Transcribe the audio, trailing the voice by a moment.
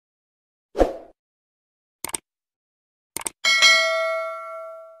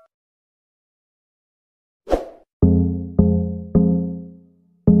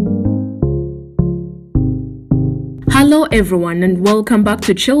Hello everyone and welcome back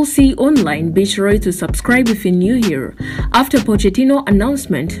to Chelsea Online. Be sure to subscribe if you're new here. After Pochettino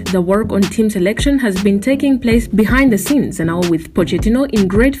announcement, the work on team selection has been taking place behind the scenes, and now with Pochettino in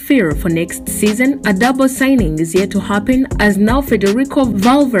great fear for next season, a double signing is yet to happen, as now Federico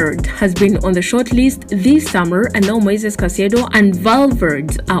Valverde has been on the short list this summer, and now YES+ and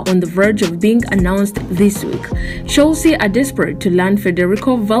Valverde are on the verge of being announced this week. Chelsea are desperate to land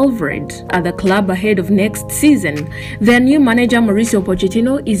Federico Valverde at the club ahead of next season. Their new manager Mauricio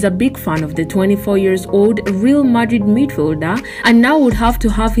Pochettino is a big fan of the 24-year-old Real Madrid midfielder and now would have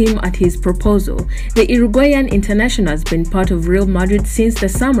to have him at his proposal. The Uruguayan international has been part of Real Madrid since the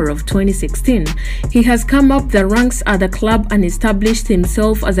summer of 2016. He has come up the ranks at the club and established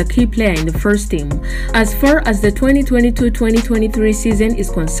himself as a key player in the first team. As far as the 2022-2023 season is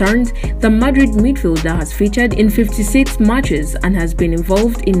concerned, the Madrid midfielder has featured in 56 matches and has been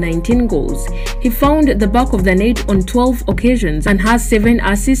involved in 19 goals. He found the back of the net on 12 occasions and has 7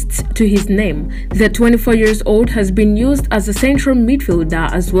 assists to his name. The 24-year-old has been used as a central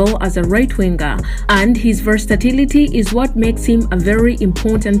midfielder as well as a right winger, and his versatility is what makes him a very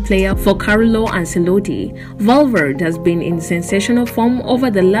important player for Carlo Ancelotti. Valverde has been in sensational form over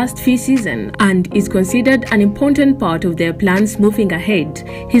the last few seasons and is considered an important part of their plans moving ahead.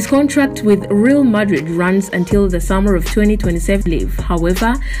 His contract with Real Madrid runs until the summer of 2027.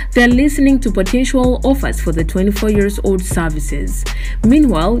 However, they are listening to potential offers for the 24-year-old services.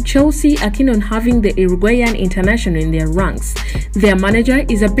 Meanwhile, Chelsea are keen on having the Uruguayan international in their ranks. Their manager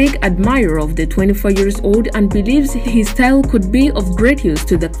is a big admirer of the 24-year-old and believes his style could be of great use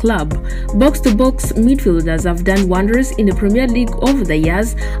to the club. Box-to-box midfielders have done wonders in the Premier League over the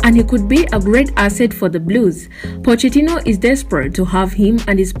years, and he could be a great asset for the Blues. Pochettino is desperate to have him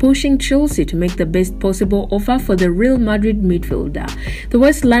and is pushing Chelsea to make the best possible offer for the Real Madrid midfielder. The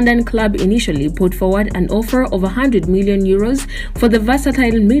West London club initially put forward an offer of 100 million euros for the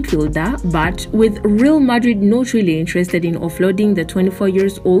versatile midfielder, but with Real Madrid not really interested in offloading the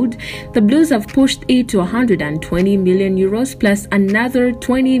 24-year-old, the Blues have pushed it to 120 million euros plus another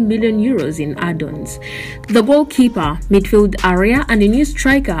 20 million euros in add-ons. The goalkeeper, midfield area, and a new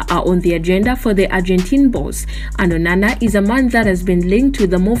striker are on the agenda for the Argentine boss, and Onana is a man that has been linked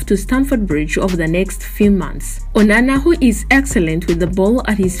with the move to Stamford Bridge over the next few months. Onana, who is excellent with the ball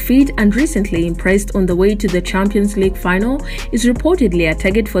at his feet and recently impressed on the way to the Champions League final, is reportedly a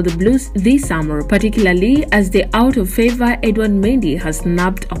target for the Blues this summer, particularly as the out-of-favor Edouard Mendy has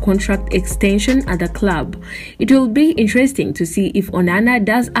snapped a contract extension at the club. It will be interesting to see if Onana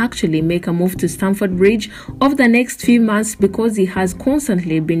does actually make a move to Stamford Bridge over the next few months, because he has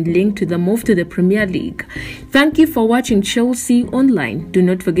constantly been linked to the move to the Premier League. Thank you for watching Chelsea Online. Do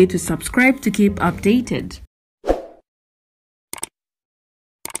not forget to subscribe to keep updated.